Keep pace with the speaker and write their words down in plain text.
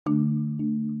The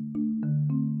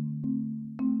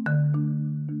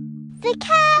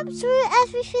Cab Through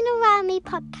Everything Around Me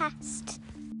podcast.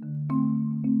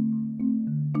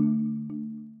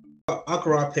 I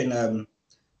grew up in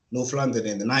North London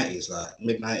in the 90s, like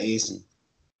mid-90s,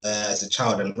 as a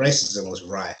child, and racism was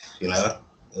rife, you know?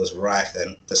 It was rife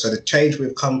then. So the change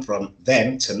we've come from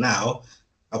then to now,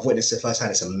 I've witnessed it firsthand.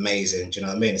 It's amazing. Do you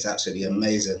know what I mean? It's absolutely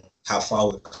amazing how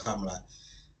far we've come. Like,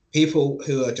 people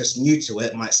who are just new to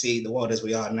it might see the world as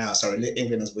we are now, sorry,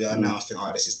 England as we are now, and think, oh,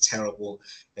 this is terrible.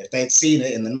 If they'd seen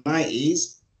it in the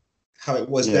 90s, how it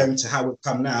was then to how we've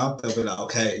come now, they'll be like,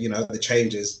 okay, you know, the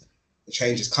change is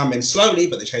coming slowly,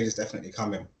 but the change is definitely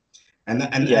coming. And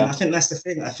I think that's the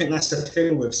thing. I think that's the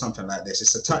thing with something like this.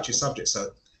 It's a touchy subject, so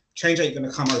change ain't going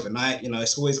to come overnight. You know,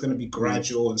 it's always going to be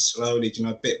gradual and slowly, you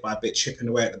know, bit by bit, chipping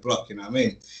away at the block. You know what I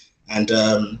mean?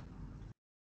 And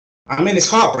I mean, it's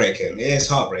heartbreaking. It is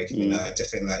heartbreaking, you know, to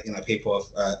think that, you know, people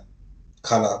of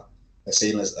color are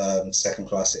seen as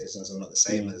second-class citizens and not the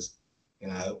same as, you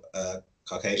know,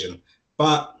 Caucasian.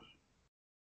 But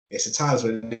it's the times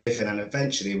we're living, and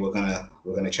eventually we're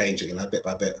gonna change it, you know, bit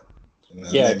by bit. You know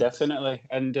yeah, I mean? Definitely.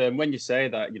 And when you say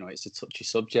that, you know, it's a touchy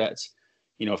subject,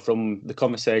 you know, from the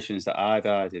conversations that I've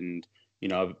had, and you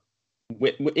know,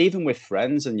 even with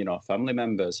friends and, you know, family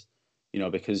members, you know,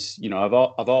 because, you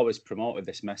know, I've always promoted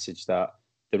this message that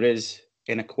there is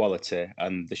inequality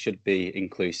and there should be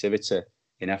inclusivity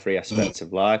in every aspect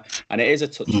of life, and it is a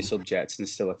touchy subject and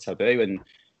still a taboo. And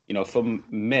you know, from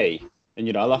me, and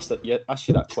you know, I'll ask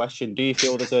you that question: do you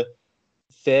feel there's a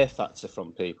fear factor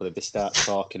from people if they start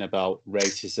talking about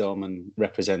racism and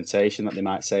representation, that they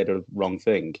might say the wrong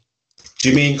thing? Do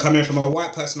you mean coming from a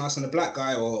white person asking a black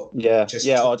guy, or or just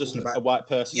a white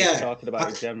person talking about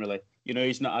it generally? You know,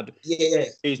 he's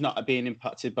not being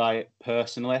impacted by it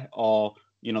personally, or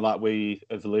you know, like we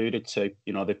have alluded to,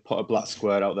 you know, they put a black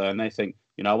square out there and they think,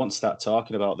 you know, I want to start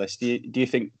talking about this. Do you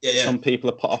think some people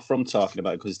are put off from talking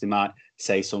about it because they might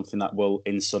say something that will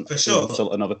insult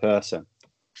another person?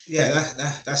 Yeah,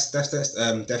 that's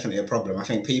definitely a problem. I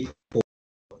think people,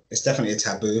 it's definitely a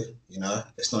taboo. You know,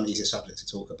 it's not an easy subject to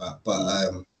talk about.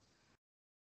 But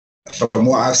from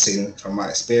what I've seen, from my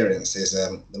experience, is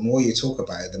the more you talk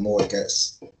about it, the more it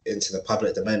gets into the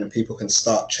public domain, and people can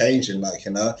start changing. Like,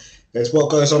 you know, there's what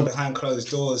goes on behind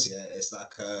closed doors. Yeah, it's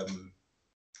like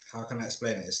how can I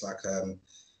explain it? It's like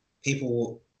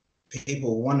people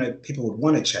would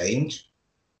want to change.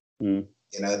 You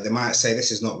know, they might say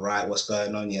this is not right, what's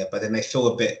going on here, but then they feel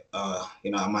a bit,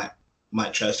 you know, I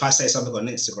might try. If I say something on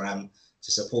Instagram to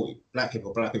support black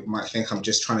people might think I'm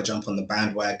just trying to jump on the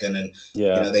bandwagon, and you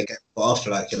know, they get put off,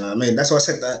 like, you know what I mean? That's why I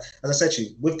said that, as I said to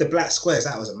you, with the black squares,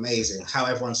 that was amazing, how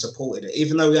everyone supported it,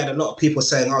 even though we had a lot of people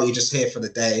saying, oh, you're just here for the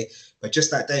day, but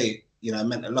just that day, you know, it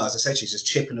meant a lot. As I said to you, just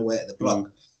chipping away at the block.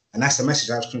 And that's the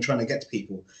message I've been trying to get to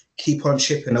people. Keep on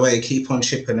chipping away.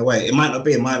 It might not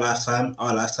be in my lifetime,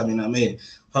 our lifetime, you know what I mean?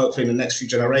 Hopefully in the next few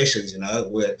generations, you know,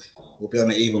 we'll be on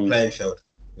an even playing field.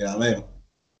 You know what I mean?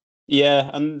 Yeah,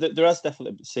 and there has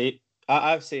definitely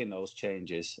I've seen those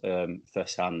changes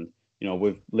firsthand. You know,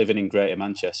 with living in Greater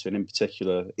Manchester, and in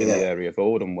particular in the area of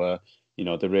Oldham, where, you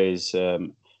know, there is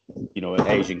you know,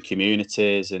 Asian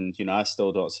communities, and you know, I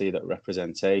still don't see that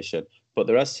representation. But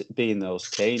there has been those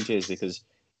changes, because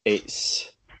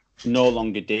it's no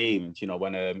longer deemed, you know,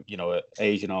 when you know, an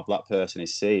Asian or black person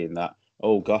is seeing that,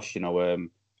 oh gosh, you know, I'm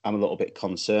a little bit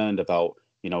concerned about,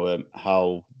 you know,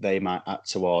 how they might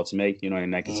act towards me, you know, in a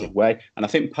negative way. And I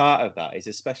think part of that is,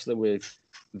 especially with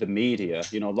the media,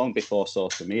 you know, long before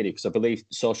social media, because I believe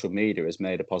social media has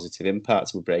made a positive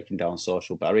impact with breaking down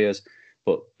social barriers.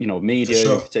 But, you know,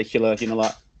 media in particular, you know,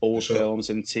 like old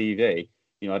films and TV,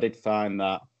 you know, I did find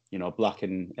that, you know, black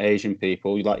and Asian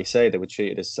people, like you say, they were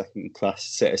treated as second-class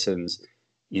citizens,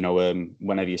 you know,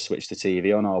 whenever you switched the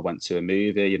TV on or went to a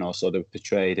movie, you know, so they were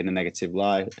portrayed in a negative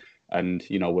light, and,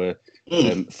 you know, were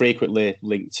frequently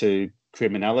linked to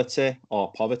criminality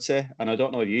or poverty. And I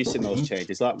don't know if you've seen those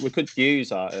changes. Like, we could use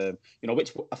that, you know,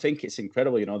 which I think it's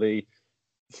incredible, you know, the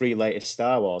 3 latest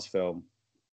Star Wars film,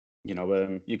 you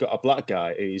know, you've got a black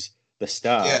guy who's the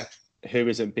star, who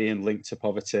isn't being linked to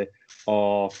poverty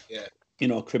or, you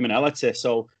know, criminality.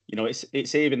 So, you know,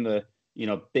 it's even the, you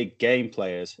know, big game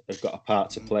players have got a part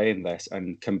to play in this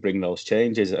and can bring those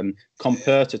changes. And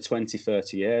compared to 20,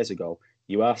 30 years ago,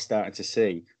 you are starting to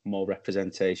see more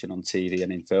representation on TV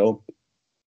and in film.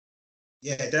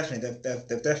 Yeah, definitely.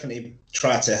 They've definitely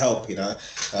tried to help, you know.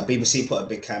 BBC put a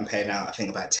big campaign out, I think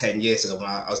about 10 years ago, when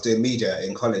I was doing media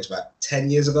in college, about 10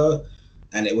 years ago.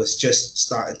 And it was just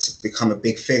starting to become a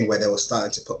big thing, where they were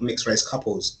starting to put mixed race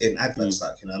couples in adverts,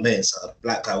 like, you know what I mean? So a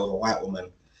black guy with a white woman.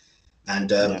 and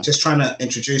just trying to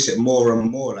introduce it more and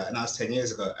more. Like, and that was 10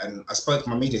 years ago. And I spoke to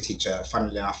my media teacher,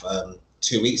 funnily enough,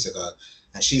 2 weeks ago,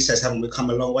 and she says, haven't we come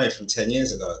a long way from 10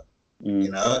 years ago? You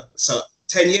know, so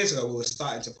 10 years ago we were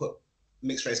starting to put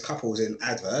mixed race couples in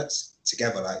adverts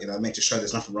together, like, you know, to show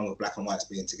there's nothing wrong with black and whites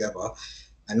being together.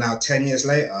 And now 10 years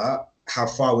later, how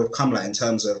far we've come, like, in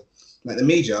terms of, like, the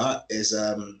media is,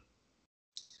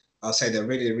 I'll say they're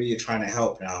really, really trying to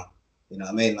help now. You know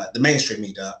what I mean? Like, the mainstream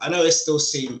media, I know it's still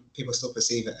people still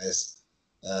perceive it as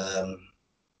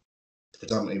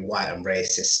predominantly white and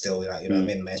racist still, like, you know what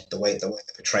I mean? The way they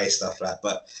portray stuff, like,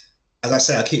 but as I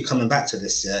say, I keep coming back to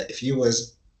this, if you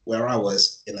was where I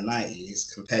was in the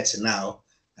 90s compared to now,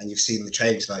 and you've seen the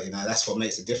change, like, you know, that's what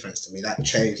makes a difference to me, that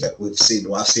change that we've seen,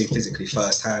 what I've seen physically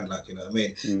firsthand, like, you know what I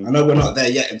mean? I know we're not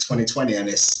there yet in 2020, and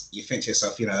you think to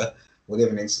yourself, you know, we're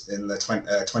living in the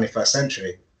 21st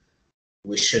century.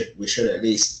 We should at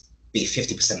least be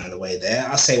 50% of the way there.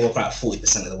 I say we're about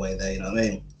 40% of the way there, you know what I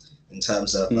mean? In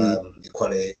terms of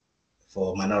equality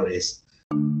for minorities.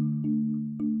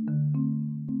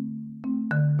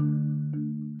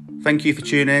 Thank you for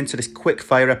tuning in to this quick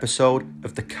fire episode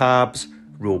of the Carbs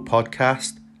Rule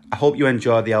podcast. I hope you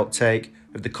enjoyed the outtake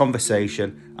of the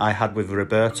conversation I had with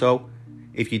Roberto.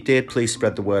 If you did, please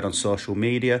spread the word on social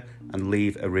media and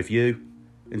leave a review.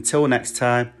 Until next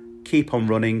time, keep on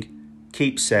running,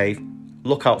 keep safe,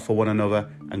 look out for one another,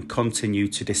 and continue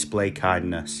to display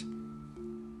kindness.